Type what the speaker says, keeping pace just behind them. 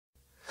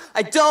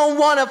I don't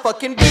wanna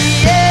fucking be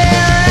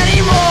here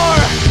anymore.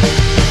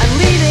 I'm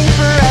leaving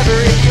forever.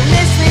 If you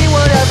miss me,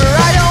 whatever,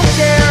 I don't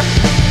care.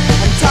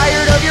 I'm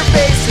tired of your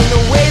face and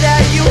the way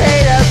that you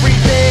hate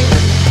everything.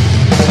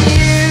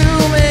 You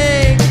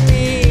make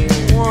me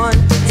want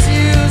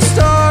to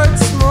start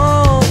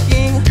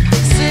smoking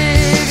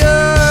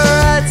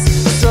cigarettes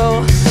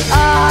so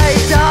I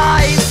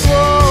die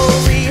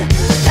slowly.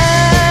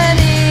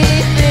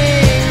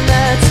 Anything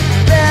that's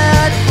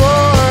bad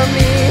for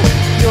me,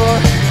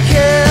 you're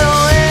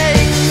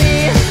killing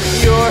me.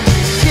 You're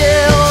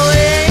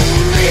killing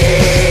me.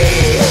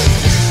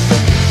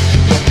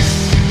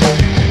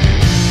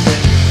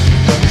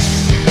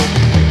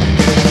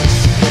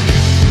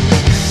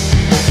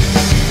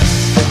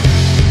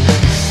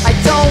 I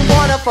don't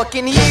wanna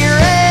fucking hear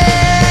it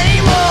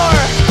anymore.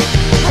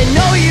 I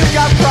know you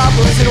got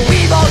problems and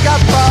we've all got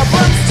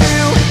problems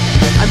too.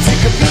 I'm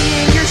sick of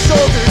being your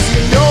shoulders.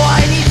 You know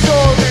I need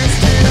shoulders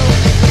too.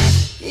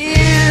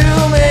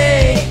 You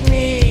make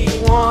me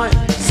want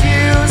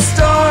to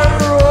start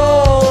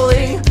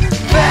rolling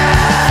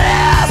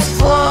badass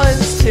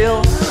blunts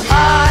till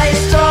I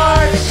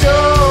start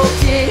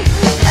choking.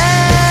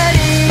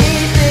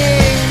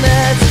 Anything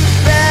that's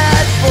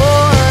bad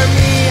for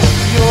me,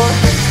 you're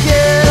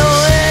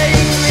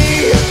killing me.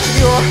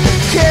 You're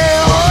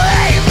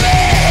killing me.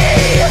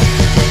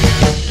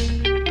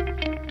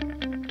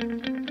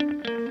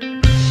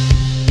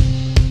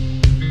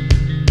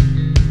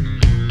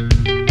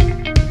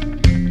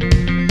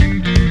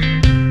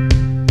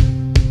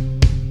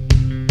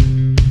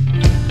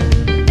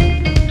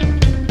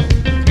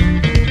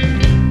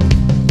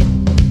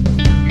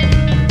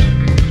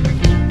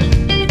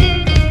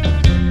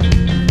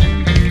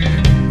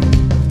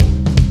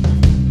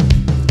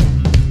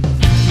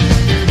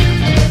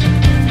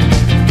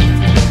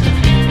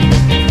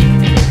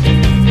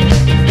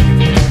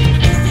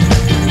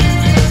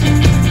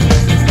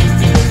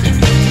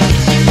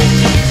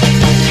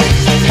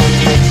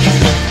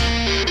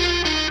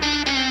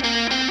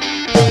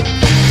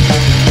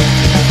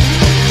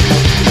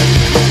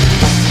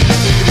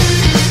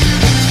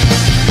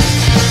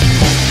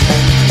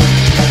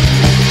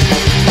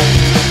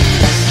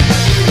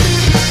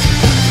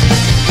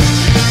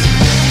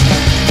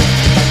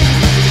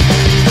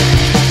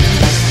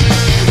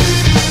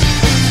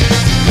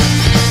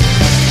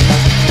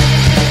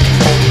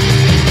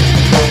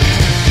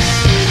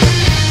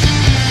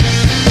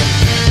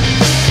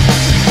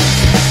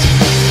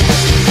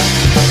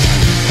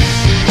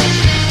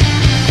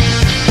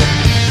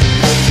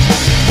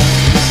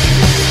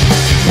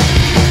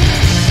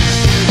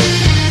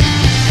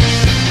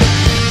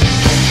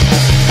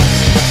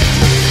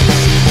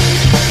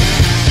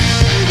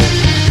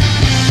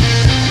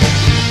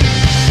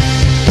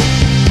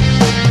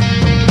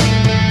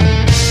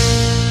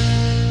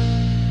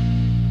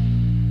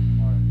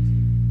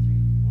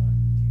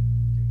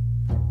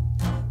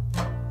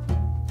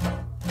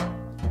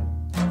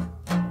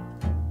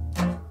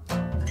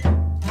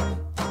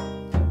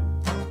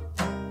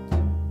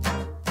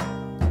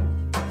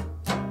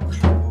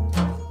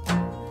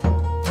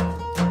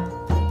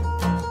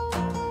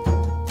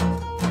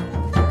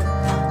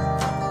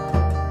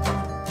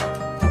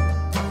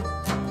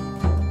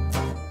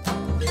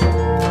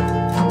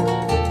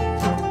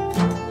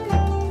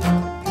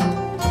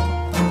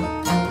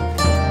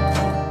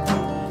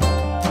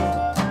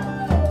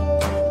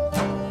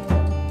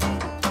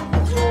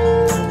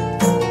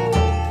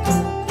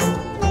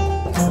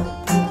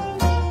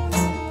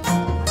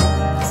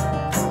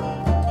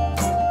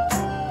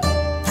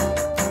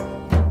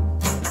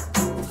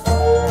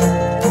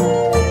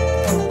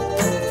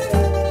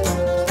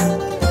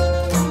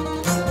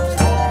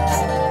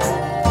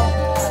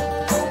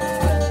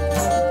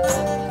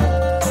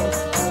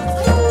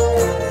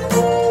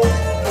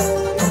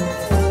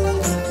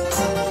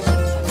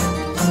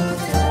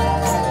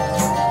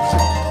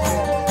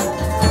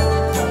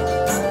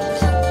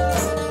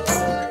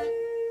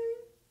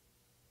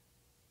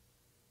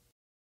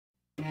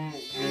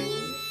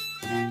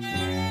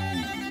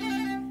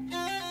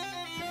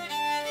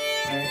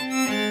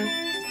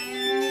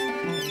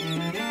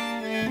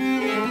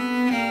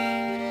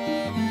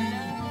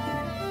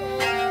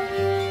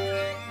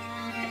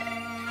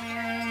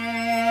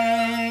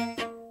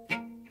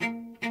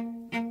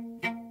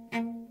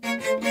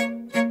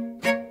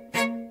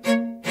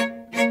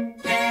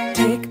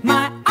 Take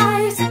my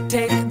eyes,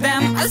 take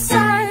them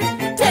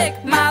aside.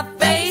 Take my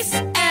face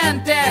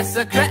and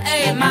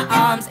desecrate my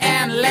arms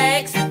and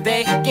legs.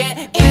 They get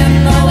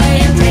in the way.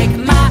 Take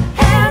my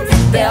hands,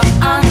 they'll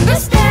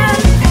understand.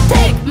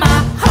 Take my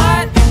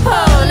heart,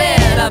 pull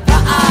it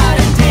apart.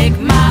 And take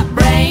my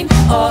brain,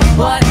 or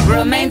what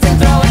remains, and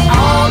throw it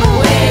all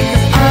away.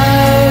 'Cause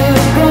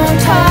I've grown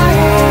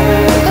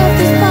tired of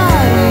this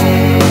body,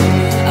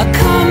 a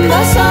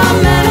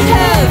cumbersome and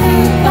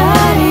heavy body.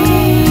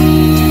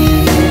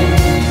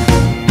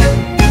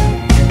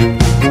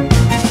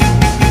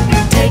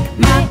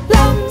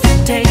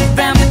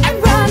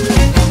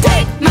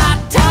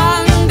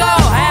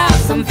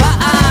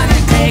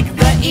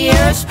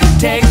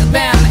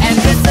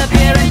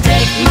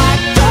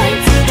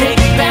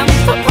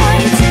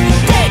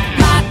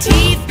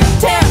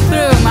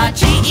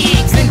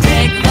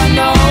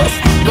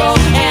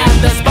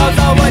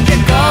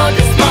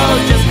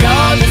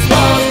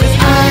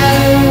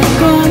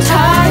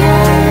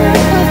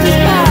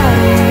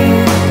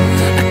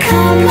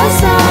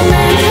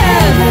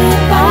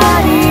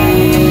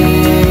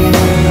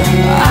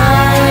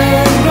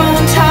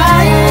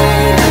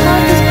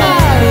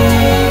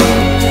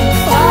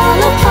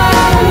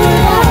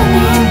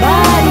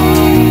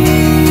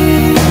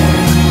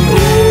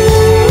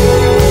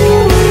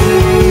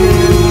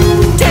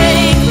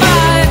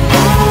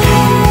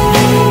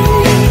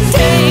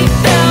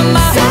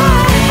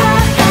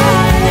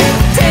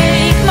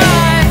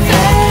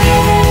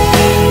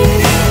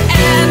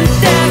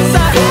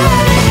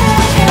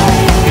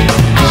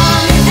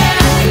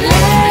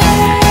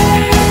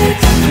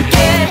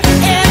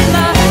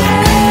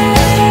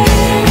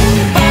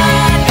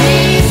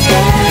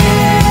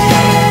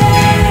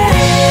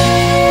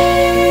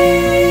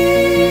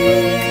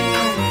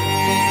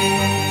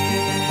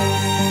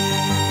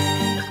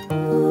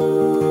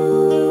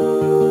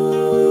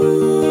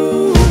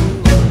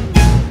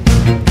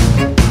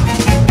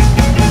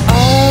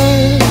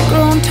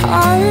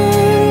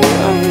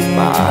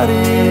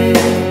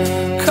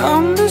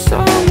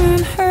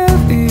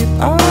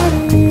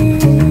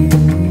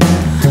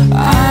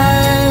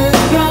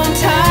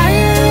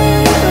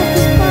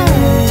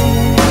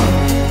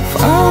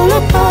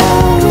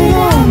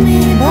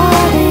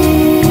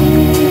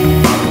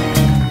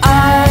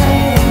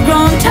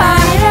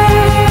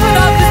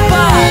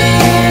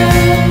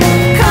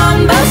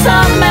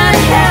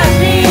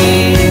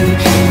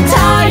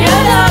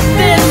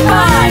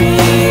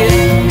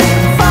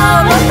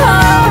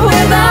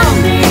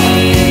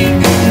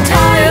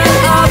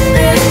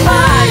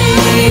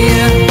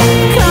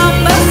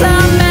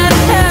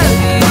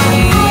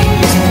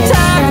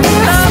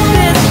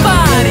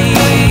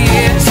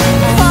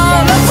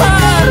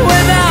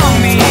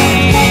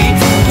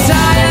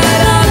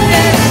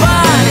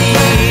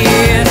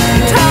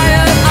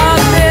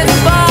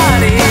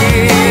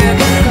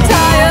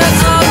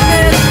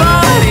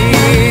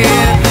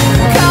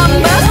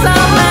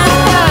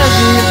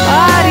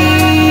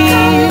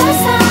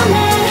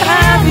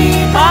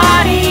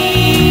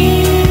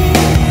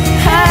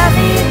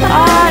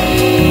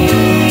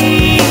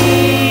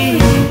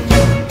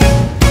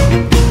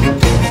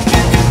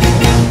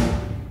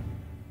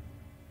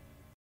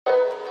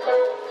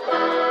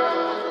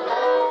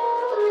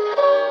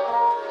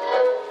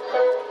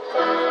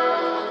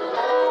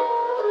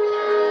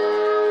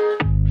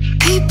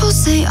 People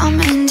say I'm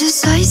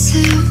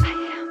indecisive.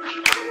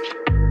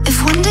 If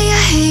one day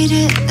I hate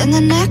it, then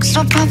the next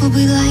I'll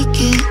probably like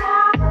it.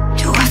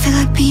 Do I feel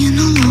like being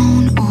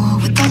alone or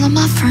with all of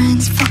my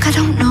friends? Fuck, I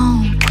don't know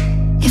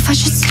if I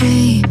should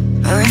stay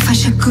or if I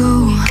should go.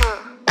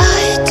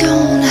 I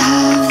don't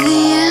have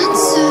the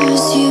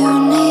answers you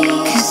need,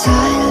 'cause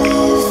I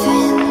live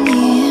in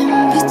the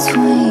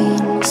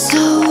in-between.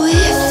 So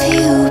if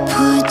you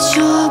put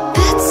your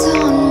bets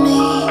on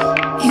me,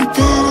 you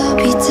better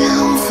be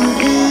down for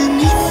anything.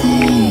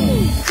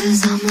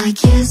 'Cause I'm like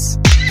yes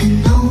and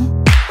no,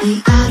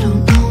 wait, I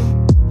don't know.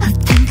 I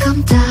think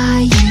I'm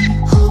dying,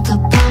 hold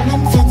up, I'm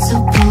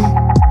invincible.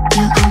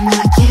 Yeah, I'm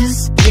like yes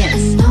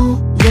and no,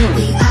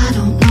 wait, I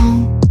don't know.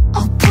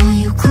 I'll pull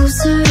you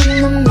closer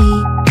into me,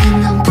 and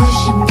I'm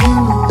pushing you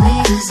away.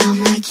 'Cause I'm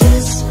like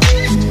yes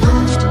and no,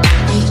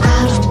 wait, I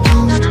don't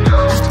know.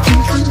 I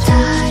think I'm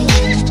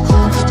dying,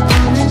 hold up,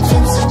 I'm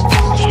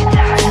invincible.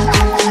 Yeah,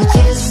 I'm like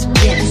yes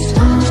and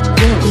no,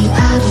 wait,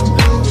 I don't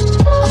know.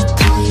 I'll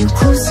pull you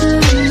closer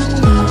into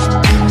me,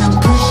 and I'm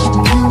pushing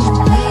you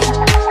away.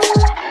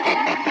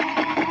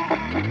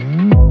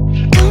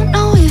 Don't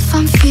know if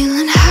I'm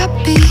feeling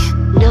happy.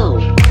 No,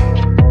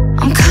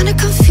 I'm kinda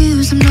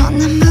confused, I'm not in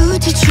the mood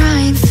to try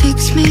and fix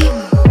me.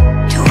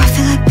 Do I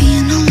feel like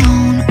being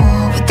alone or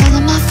with all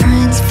of my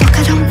friends? Fuck,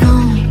 I don't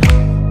know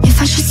if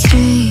I should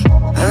stay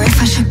or if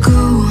I should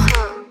go.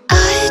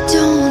 I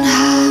don't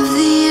have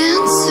the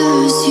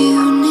answers you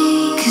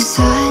need, 'cause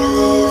I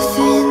live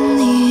in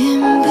the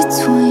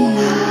in-between.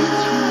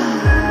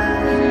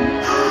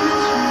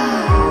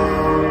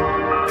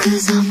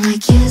 'Cause I'm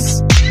like yes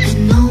and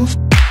no,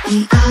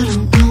 wait, I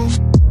don't know.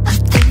 I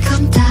think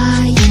I'm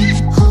dying,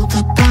 hold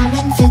up, I'm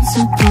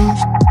invincible.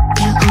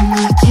 Yeah, I'm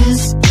like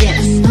yes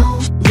and no,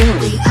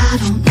 wait, I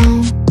don't know.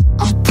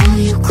 I'll pull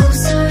you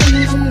closer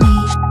into me,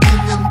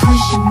 and I'm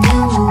pushing you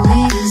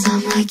away. 'Cause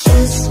I'm like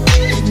yes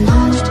and no,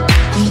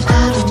 wait,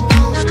 I don't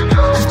know.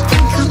 I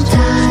think I'm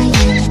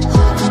dying,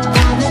 hold up,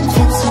 I'm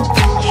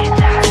invincible.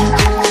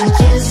 Yeah, I'm like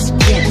yes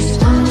and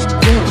no,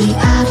 wait,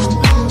 I don't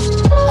know.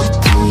 I'll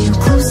pull you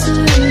closer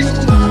into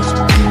me,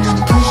 and I'm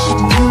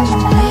pushing you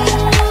away.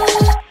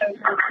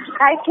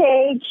 Hi,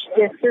 Paige.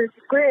 This is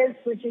Grizz.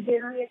 Would you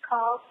give me a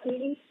call,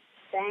 sweetie?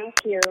 Thank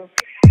you.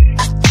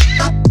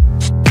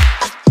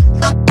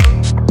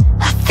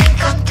 I think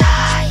I'm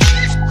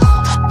dying,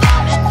 hold up,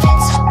 I'm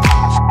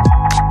invincible.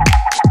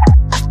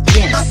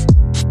 Yes,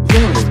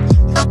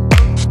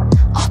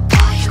 I'll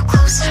pull you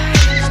closer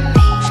into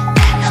me,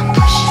 and I'm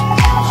pushing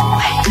you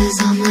away. 'Cause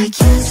I'm like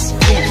yes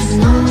and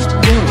no,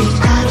 wait,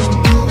 I don't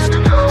know.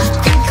 I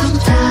think I'm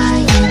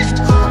dying,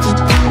 hold up,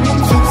 I'm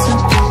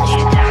invincible.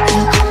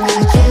 Yeah, I'm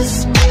like yes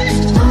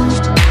and no,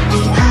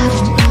 wait, I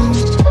don't know.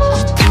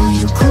 I'll pull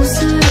you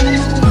closer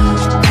into me,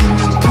 and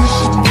I'm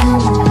pushing you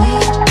away.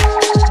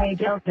 Hey,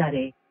 Del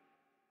Daddy.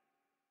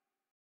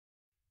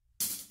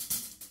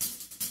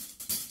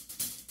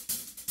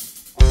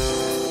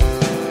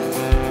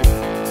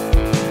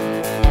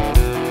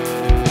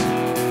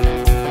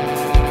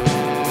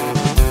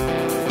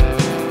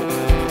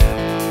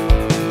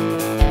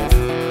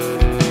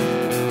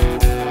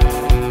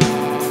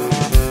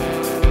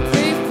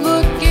 Keep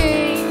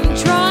looking,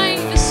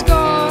 trying to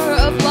score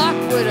a black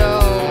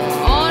widow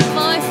on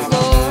my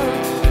floor.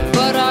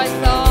 But I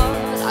thought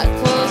I'd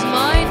close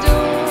my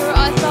door.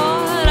 I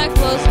thought I'd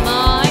close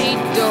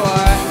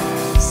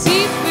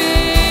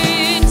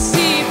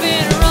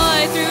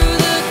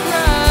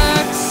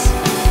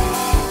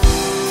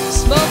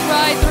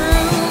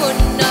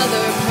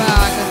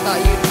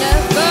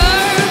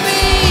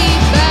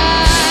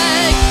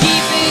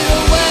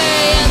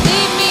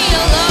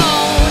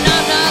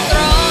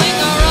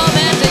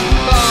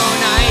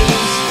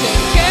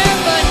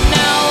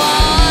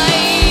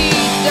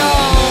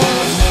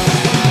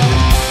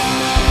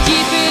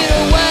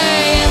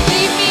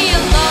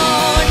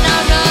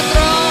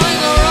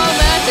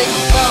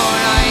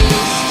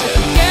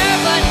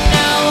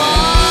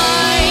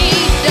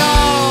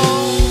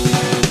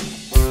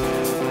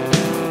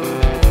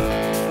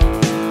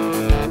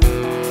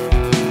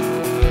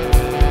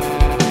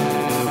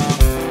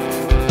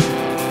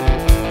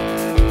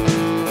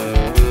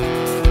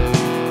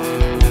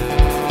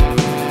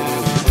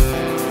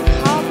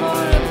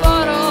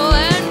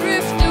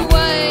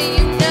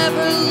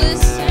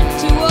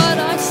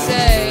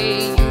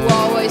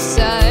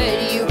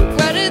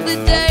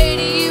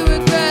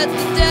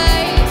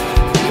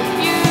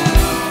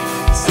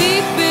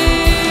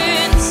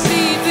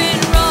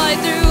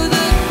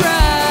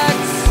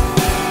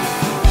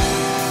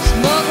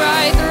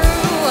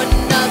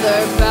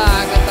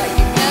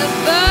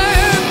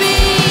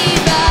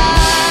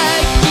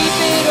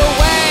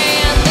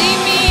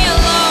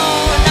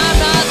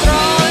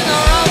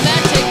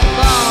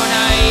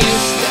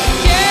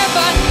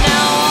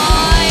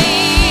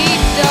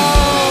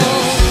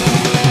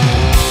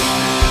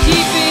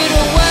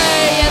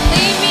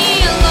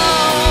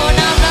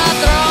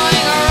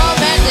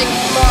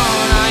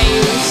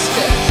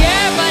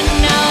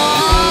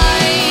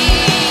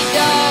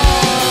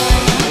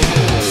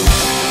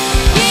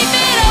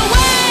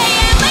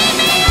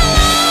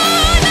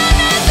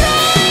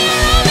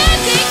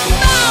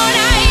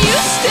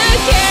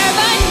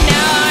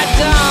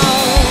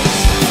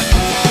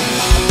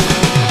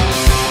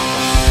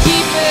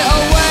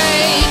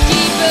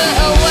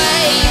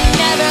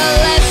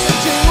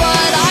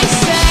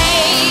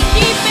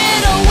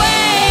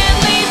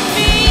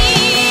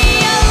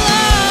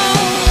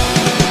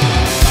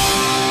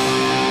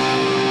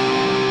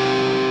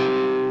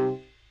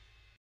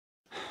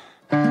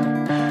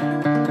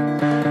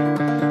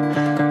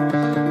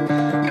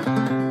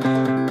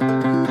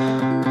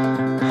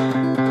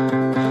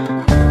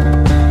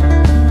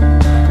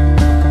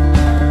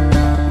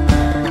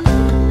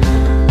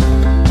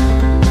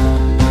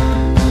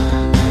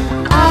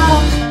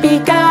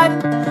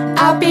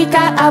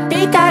I'll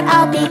be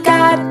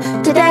God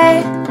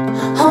today.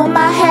 Hold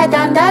my head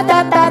under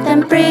the bath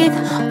and breathe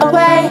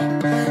away.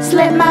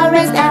 Slit my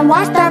wrist and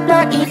watch the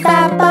blood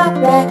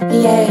evaporate.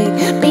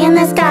 Being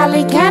this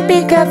godly can't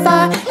be good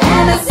for.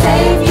 Anna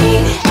save me,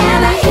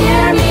 Anna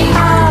hear me.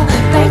 I'll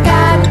play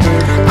God,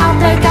 I'll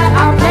play God,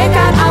 I'll play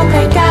God, I'll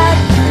play God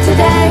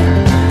today.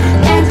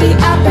 Empty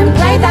up and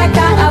play that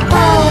God a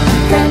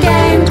poker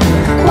game.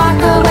 Walk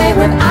away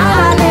with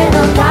our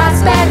little God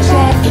spare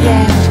change.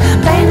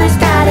 Playing this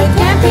God, it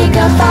can't be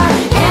good for.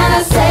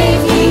 Anna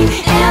save me,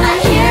 Anna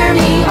hear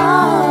me.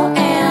 Oh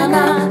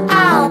Anna,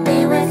 I'll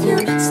be with you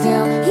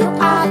still. You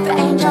are the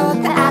angel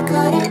that I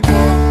couldn't get.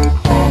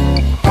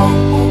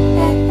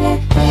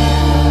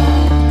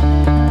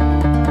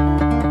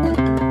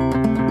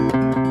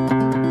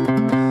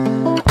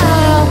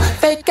 I'll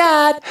fake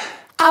God,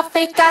 I'll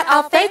fake God,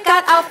 I'll fake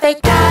God, I'll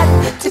fake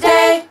God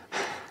today.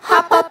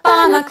 Hop up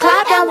on a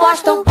cloud and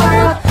watch the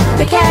world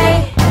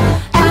decay.